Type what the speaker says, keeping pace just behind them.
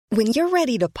When you're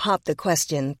ready to pop the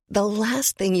question, the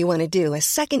last thing you want to do is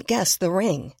second-guess the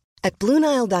ring. At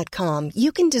BlueNile.com,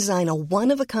 you can design a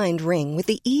one-of-a-kind ring with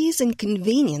the ease and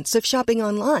convenience of shopping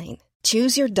online.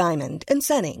 Choose your diamond and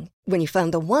setting. When you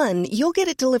find the one, you'll get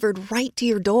it delivered right to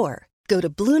your door. Go to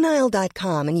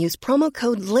BlueNile.com and use promo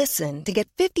code LISTEN to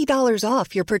get $50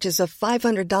 off your purchase of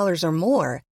 $500 or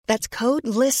more. That's code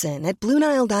LISTEN at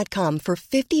BlueNile.com for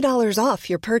 $50 off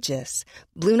your purchase.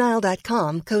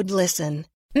 BlueNile.com, code LISTEN.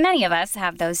 Many of us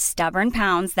have those stubborn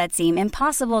pounds that seem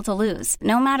impossible to lose,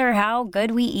 no matter how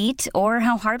good we eat or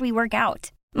how hard we work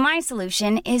out. My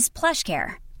solution is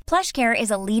PlushCare. PlushCare is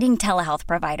a leading telehealth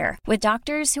provider with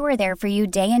doctors who are there for you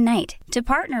day and night to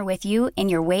partner with you in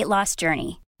your weight loss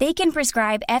journey. They can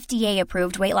prescribe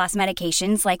FDA-approved weight loss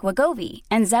medications like Wegovy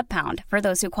and Zepbound for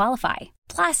those who qualify.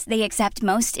 Plus, they accept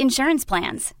most insurance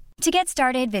plans. To get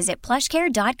started, visit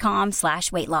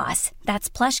plushcare.com/weightloss. That's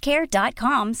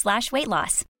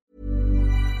plushcare.com/weightloss.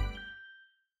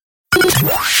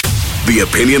 The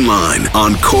Opinion Line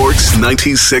on Cork's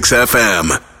 96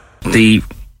 FM. The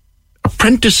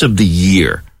Apprentice of the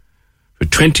Year for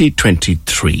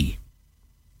 2023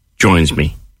 joins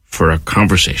me for a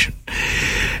conversation.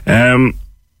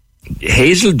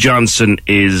 Hazel Johnson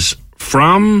is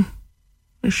from...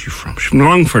 Where's she from? She's from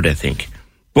Longford, I think.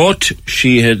 But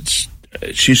she's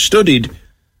studying,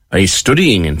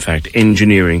 in fact,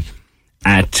 engineering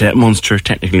at Munster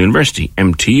Technical University,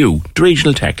 MTU, the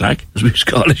regional tech, like, as we used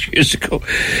to call it years ago,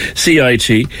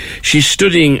 CIT. She's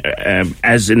studying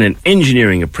as an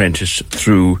engineering apprentice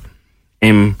through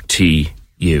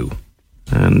MTU.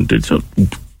 And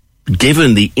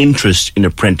given the interest in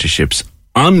apprenticeships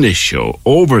on this show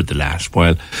over the last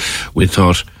while, we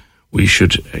thought we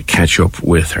should catch up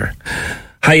with her.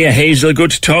 Hiya, Hazel. Good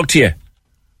to talk to you.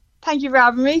 Thank you for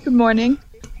having me. Good morning.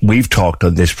 We've talked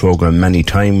on this programme many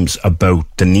times about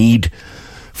the need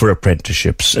for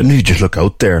apprenticeships. And you just look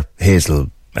out there, Hazel,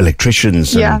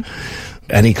 electricians and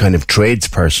any kind of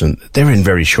tradesperson, they're in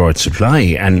very short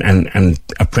supply. And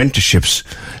apprenticeships,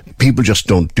 people just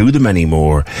don't do them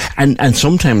anymore. And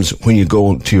sometimes when you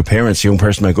go to your parents, a young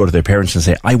person might go to their parents and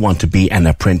say, I want to be an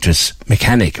apprentice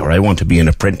mechanic, or I want to be an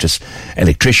apprentice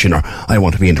electrician, or I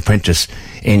want to be an apprentice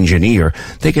engineer.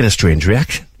 They get a strange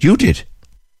reaction. You did.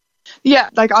 Yeah,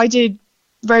 like I did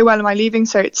very well in my leaving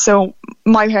cert. So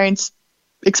my parents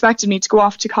expected me to go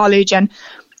off to college and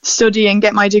study and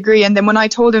get my degree. And then when I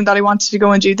told them that I wanted to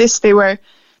go and do this, they were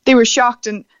shocked.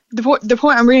 And the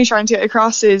point I'm really trying to get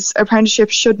across is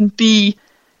apprenticeship shouldn't be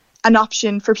an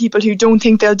option for people who don't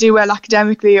think they'll do well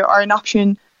academically, or an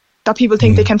option that people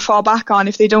think they can fall back on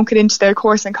if they don't get into their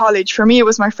course in college. For me, it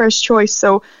was my first choice.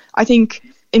 So I think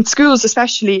in schools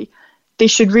especially, they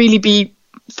should really be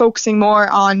focusing more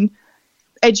on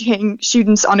educating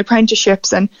students on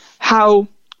apprenticeships and how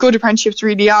good apprenticeships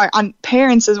really are. And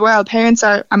parents as well. Parents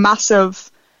are a massive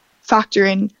factor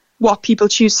in what people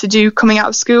choose to do coming out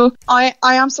of school. I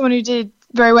am someone who did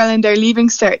very well in their leaving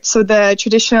cert, so the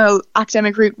traditional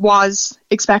academic route was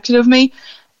expected of me.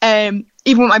 Even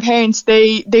with my parents,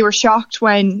 they were shocked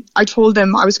when I told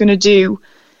them I was going to do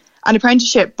an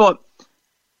apprenticeship, but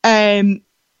I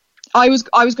was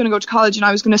going to go to college and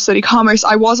I was going to study commerce.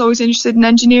 I was always interested in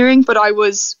engineering, but I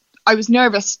was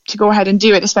nervous to go ahead and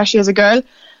do it, especially as a girl.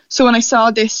 So when I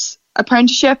saw this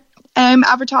apprenticeship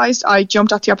advertised, I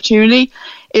jumped at the opportunity.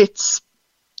 It's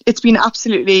been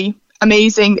absolutely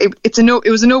amazing.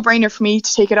 It was a no-brainer for me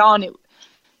to take it on.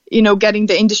 Getting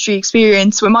the industry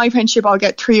experience. With my apprenticeship, I'll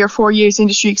get 3 or 4 years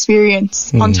industry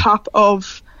experience on top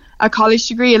of a college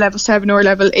degree, a level 7 or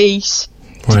level 8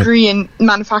 degree in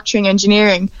manufacturing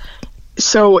engineering.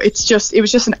 So it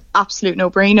was just an absolute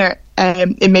no-brainer.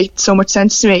 It made so much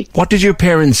sense to me. What did your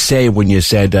parents say when you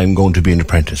said, I'm going to be an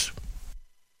apprentice?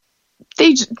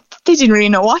 They didn't really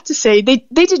know what to say. They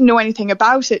didn't know anything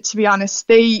about it, to be honest.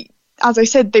 As I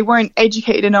said, they weren't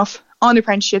educated enough on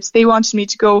apprenticeships. They wanted me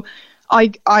to go.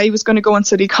 I was going to go and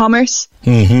study commerce,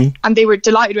 and they were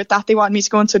delighted with that. They wanted me to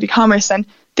go and study commerce, and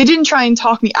they didn't try and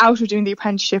talk me out of doing the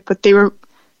apprenticeship, but they were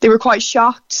quite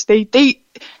shocked.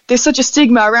 There's such a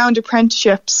stigma around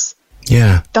apprenticeships,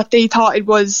 that they thought it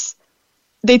was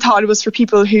for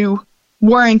people who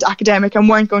weren't academic and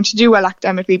weren't going to do well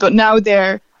academically. But now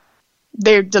they're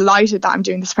delighted that I'm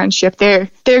doing this apprenticeship.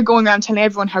 They're going around telling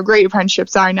everyone how great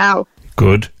apprenticeships are now.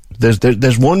 Good.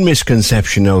 There's one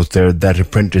misconception out there that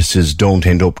apprentices don't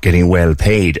end up getting well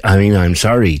paid. I mean, I'm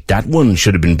sorry, that one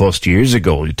should have been bust years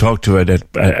ago. You talk to an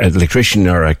electrician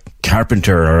or a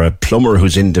carpenter or a plumber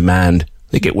who's in demand,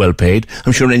 they get well paid.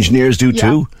 I'm sure engineers do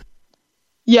too.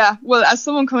 Yeah, well, as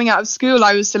someone coming out of school,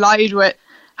 I was delighted with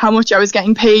how much I was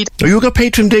getting paid. Oh, you got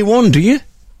paid from day one, do you?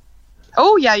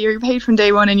 Oh yeah, you're paid from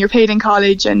day one, and you're paid in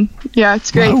college, and yeah,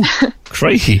 it's great. Wow,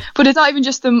 crazy. But it's not even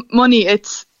just the money;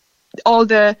 it's all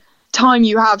the time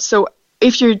you have. So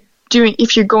if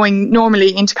you're going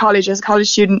normally into college as a college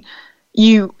student,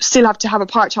 you still have to have a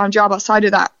part-time job outside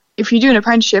of that. If you do an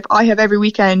apprenticeship, I have every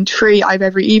weekend free, I have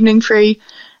every evening free,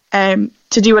 to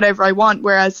do whatever I want.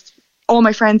 Whereas all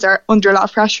my friends are under a lot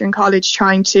of pressure in college,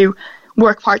 trying to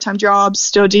work part-time jobs,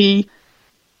 study,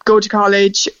 go to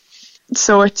college.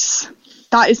 So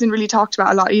that isn't really talked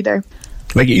about a lot either.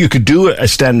 Like, you could do a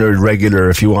standard regular,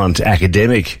 if you want,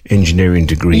 academic engineering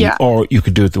degree, or you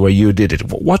could do it the way you did it.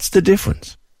 What's the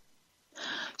difference?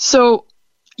 So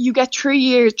you get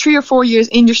 3 or 4 years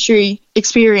industry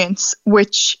experience,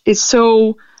 which is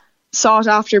so sought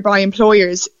after by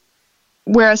employers.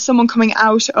 Whereas someone coming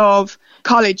out of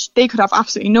college, they could have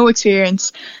absolutely no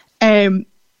experience and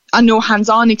no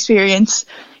hands-on experience.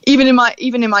 Even in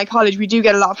my college, we do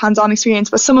get a lot of hands-on experience,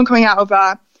 but someone coming out of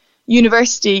a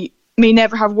university may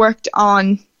never have worked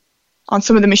on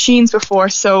some of the machines before.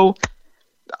 So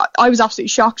I was absolutely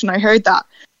shocked when I heard that.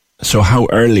 So how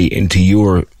early into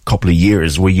your couple of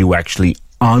years were you actually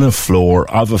on a floor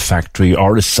of a factory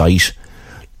or a site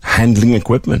handling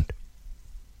equipment?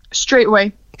 Straight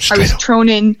away. I was thrown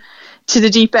in to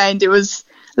the deep end. It was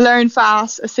learn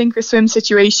fast, a sink or swim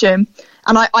situation.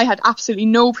 And I had absolutely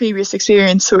no previous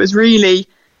experience. So it was really,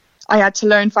 I had to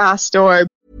learn fast or...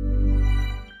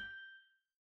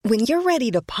 When you're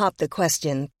ready to pop the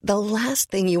question, the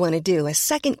last thing you want to do is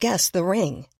second-guess the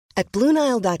ring. At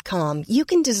BlueNile.com, you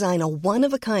can design a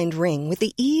one-of-a-kind ring with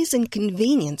the ease and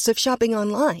convenience of shopping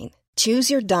online. Choose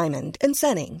your diamond and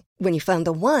setting. When you find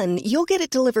the one, you'll get it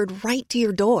delivered right to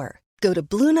your door. Go to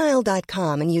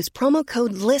BlueNile.com and use promo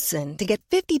code LISTEN to get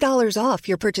 $50 off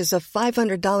your purchase of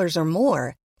 $500 or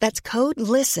more. That's code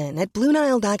LISTEN at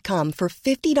BlueNile.com for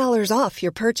 $50 off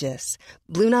your purchase.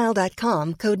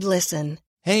 BlueNile.com, code LISTEN.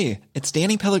 Hey, it's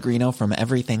Danny Pellegrino from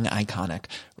Everything Iconic.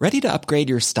 Ready to upgrade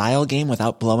your style game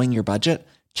without blowing your budget?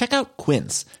 Check out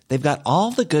Quince. They've got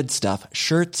all the good stuff,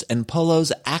 shirts and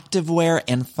polos, activewear,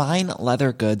 and fine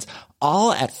leather goods,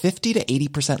 all at 50 to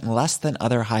 80% less than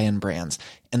other high-end brands.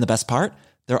 And the best part?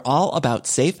 They're all about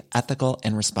safe, ethical,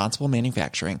 and responsible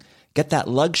manufacturing. Get that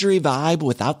luxury vibe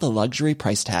without the luxury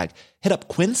price tag. Hit up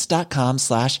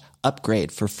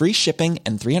quince.com/upgrade for free shipping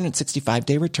and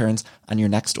 365-day returns on your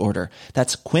next order.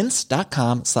 That's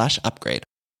quince.com/upgrade.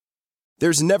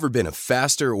 There's never been a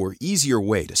faster or easier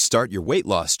way to start your weight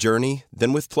loss journey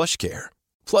than with PlushCare.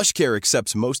 PlushCare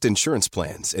accepts most insurance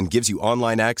plans and gives you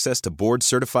online access to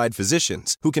board-certified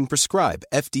physicians who can prescribe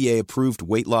FDA-approved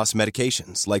weight loss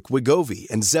medications like Wegovy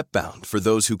and Zepbound for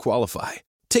those who qualify.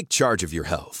 Take charge of your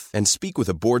health and speak with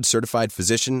a board-certified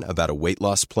physician about a weight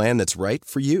loss plan that's right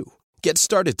for you. Get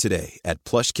started today at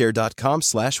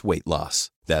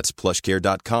plushcare.com/weight-loss. That's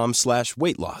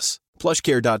plushcare.com/weight-loss.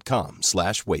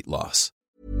 plushcare.com/weight-loss.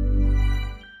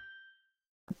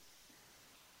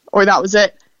 Or that was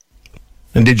it.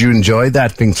 And did you enjoy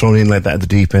that, being thrown in like that at the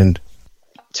deep end?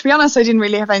 To be honest, I didn't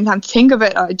really have any time to think of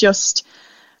it. I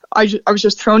was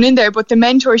just thrown in there. But the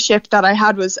mentorship that I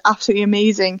had was absolutely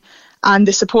amazing, and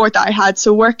the support that I had.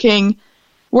 So working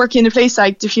in a place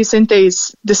like Diffuse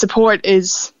Synthase, the support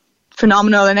is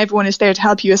phenomenal, and everyone is there to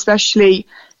help you, especially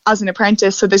as an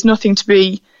apprentice. So there's nothing to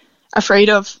be afraid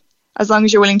of, as long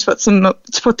as you're willing to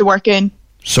put the work in.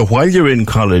 So while you're in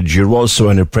college, you're also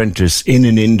an apprentice in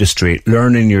an industry,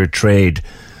 learning your trade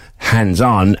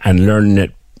hands-on and learning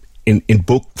it in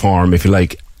book form, if you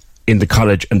like, in the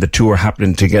college, and the two are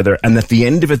happening together. And at the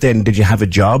end of it then, did you have a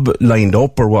job lined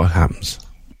up, or what happens?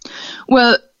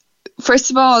 Well, first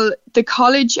of all, the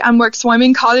college and work. So I'm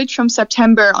in college from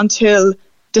September until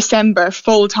December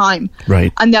full time.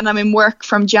 Right. And then I'm in work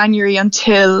from January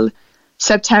until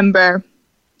September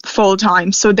full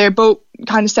time. So they're both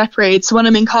kind of separated. So when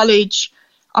I'm in college,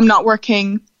 I'm not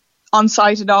working on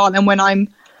site at all. And when I'm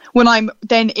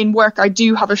then in work, I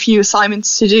do have a few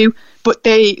assignments to do, but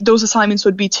those assignments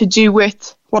would be to do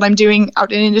with what I'm doing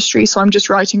out in industry. So I'm just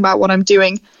writing about what I'm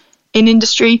doing in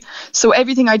industry. So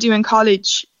everything I do in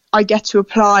college, I get to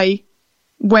apply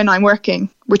when I'm working,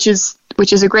 which is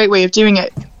a great way of doing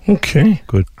it. Okay,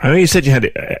 good. I know you said you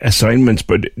had assignments,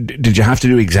 but did you have to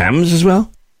do exams as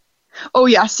well? Oh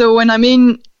yeah, so when I'm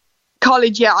in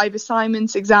college, yeah, I have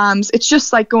assignments, exams. It's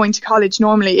just like going to college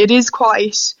normally.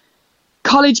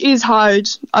 College is hard,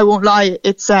 I won't lie.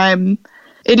 It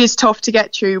is tough to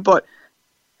get through, but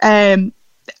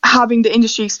having the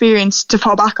industry experience to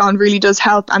fall back on really does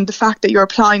help, and the fact that you're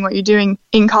applying what you're doing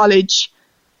in college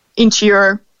into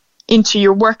your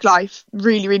work life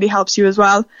really, really helps you as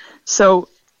well. So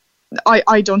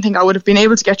I don't think I would have been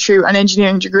able to get through an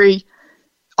engineering degree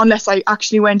unless I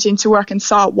actually went into work and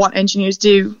saw what engineers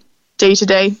do day to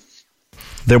day.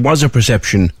 There was a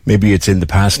perception, maybe it's in the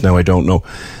past now, I don't know,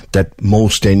 that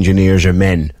most engineers are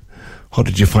men. What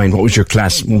did you find? What was your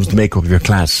class? What was the makeup of your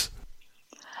class?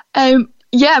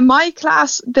 My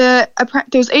class, there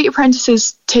was 8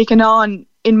 apprentices taken on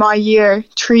in my year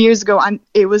 3 years ago, and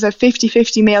it was a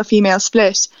 50-50 male-female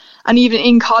split. And even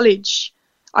in college,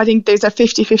 I think there's a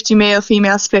 50-50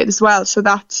 male-female split as well. So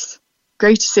that's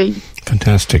great to see.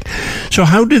 Fantastic. So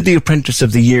how did the Apprentice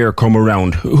of the Year come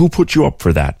around? Who put you up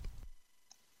for that?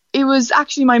 It was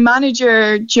actually my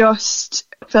manager just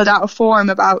filled out a form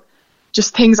about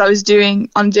just things I was doing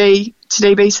on a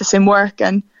day-to-day basis in work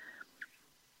and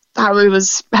how I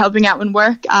was helping out in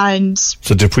work. And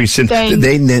so the precinct,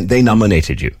 they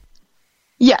nominated you?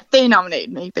 Yeah, they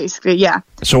nominated me, basically, yeah.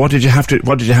 So what did you have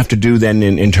to do then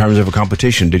in terms of a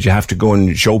competition? Did you have to go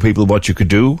and show people what you could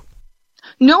do?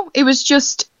 No, it was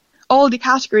just all the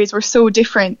categories were so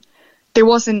different. There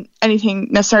wasn't anything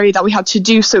necessarily that we had to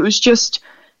do, so it was just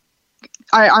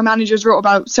our managers wrote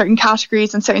about certain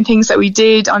categories and certain things that we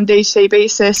did on a day-to-day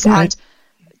basis, right. And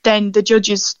then the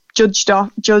judges judged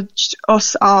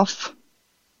us off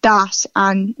that,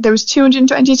 and there was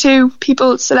 222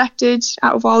 people selected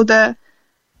out of all the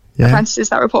apprentices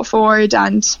that were put forward,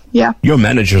 and yeah. Your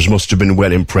managers must have been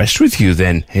well impressed with you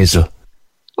then, Hazel.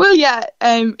 Well, yeah,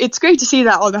 it's great to see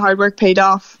that all the hard work paid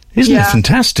off. Isn't it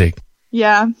fantastic?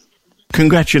 Yeah.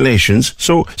 Congratulations.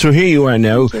 So here you are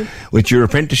now with your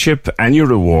apprenticeship and your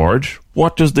reward.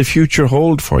 What does the future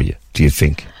hold for you, do you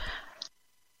think?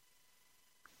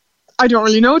 I don't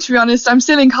really know, to be honest. I'm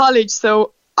still in college,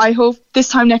 so I hope this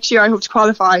time next year I hope to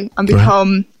qualify and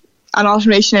become an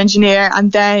automation engineer,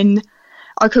 and then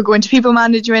I could go into people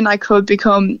management. I could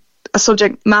become a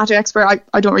subject matter expert.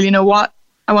 I don't really know what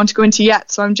I want to go into yet,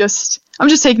 so I'm just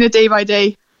taking it day by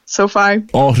day so far.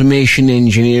 Automation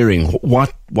engineering.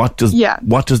 What does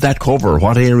that cover?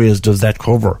 What areas does that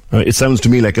cover? It sounds to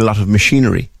me like a lot of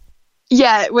machinery.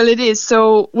 Yeah, well, it is.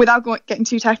 So without getting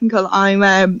too technical,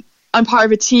 I'm part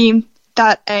of a team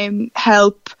that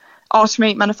help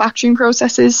automate manufacturing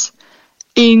processes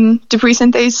in the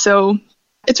precinct days. So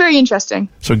it's very interesting.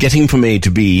 So getting from A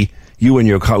to B, you and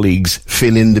your colleagues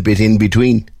fill in the bit in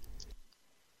between.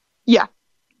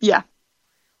 Yeah,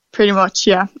 pretty much,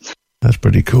 yeah. That's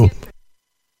pretty cool.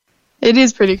 It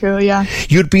is pretty cool, yeah.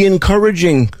 You'd be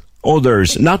encouraging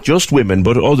others, not just women,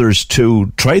 but others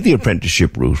to try the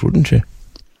apprenticeship route, wouldn't you?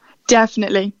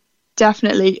 Definitely.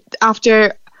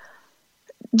 After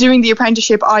doing the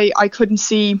apprenticeship, I couldn't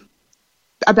see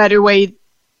a better way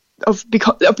of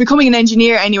becoming an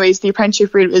engineer anyways. The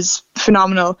apprenticeship route is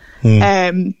phenomenal.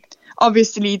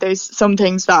 Obviously, there's some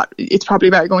things that it's probably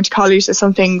better going to college. There's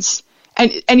some things,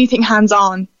 and anything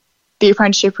hands-on, the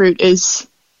apprenticeship route is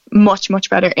much, much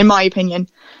better, in my opinion.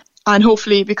 And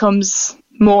hopefully it becomes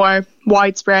more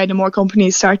widespread and more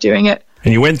companies start doing it.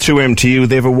 And you went through MTU.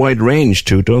 They have a wide range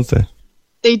too, don't they?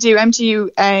 They do.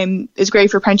 MTU is great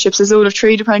for apprenticeships. There's a load of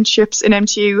trade apprenticeships in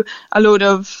MTU, a load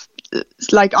of,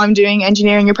 like I'm doing,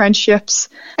 engineering apprenticeships.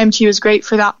 MTU is great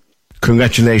for that.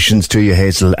 Congratulations to you,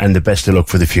 Hazel, and the best of luck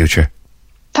for the future.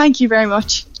 Thank you very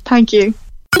much. Thank you.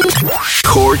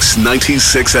 Cork's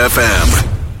 96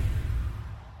 FM.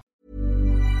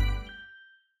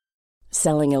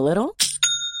 Selling a little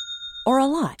or a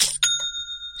lot?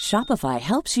 Shopify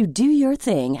helps you do your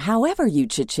thing however you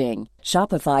cha-ching.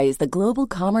 Shopify is the global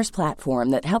commerce platform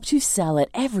that helps you sell at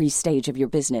every stage of your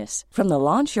business. From the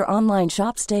launch your online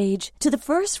shop stage to the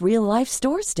first real-life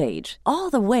store stage, all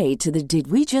the way to the did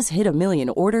we just hit a million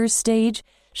orders stage.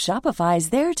 Shopify is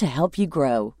there to help you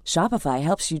grow. Shopify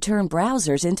helps you turn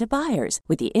browsers into buyers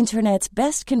with the internet's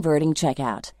best converting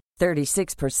checkout.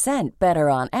 36% better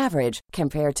on average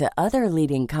compared to other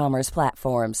leading commerce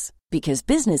platforms. Because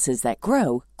businesses that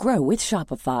grow, grow with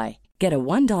Shopify. Get a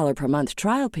 $1 per month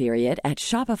trial period at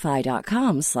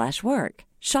shopify.com/work.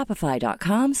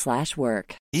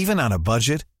 Shopify.com/work. Even on a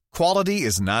budget, quality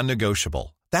is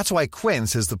non-negotiable. That's why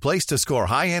Quince is the place to score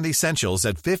high-end essentials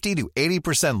at 50 to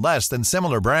 80% less than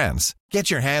similar brands.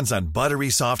 Get your hands on buttery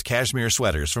soft cashmere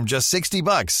sweaters from just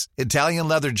 $60, Italian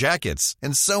leather jackets,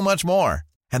 and so much more.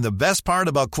 And the best part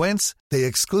about Quince, they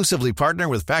exclusively partner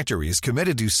with factories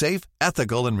committed to safe,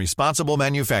 ethical, and responsible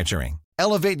manufacturing.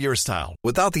 Elevate your style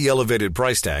without the elevated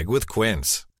price tag with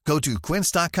Quince. Go to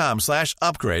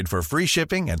quince.com/upgrade for free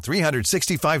shipping and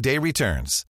 365-day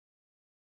returns.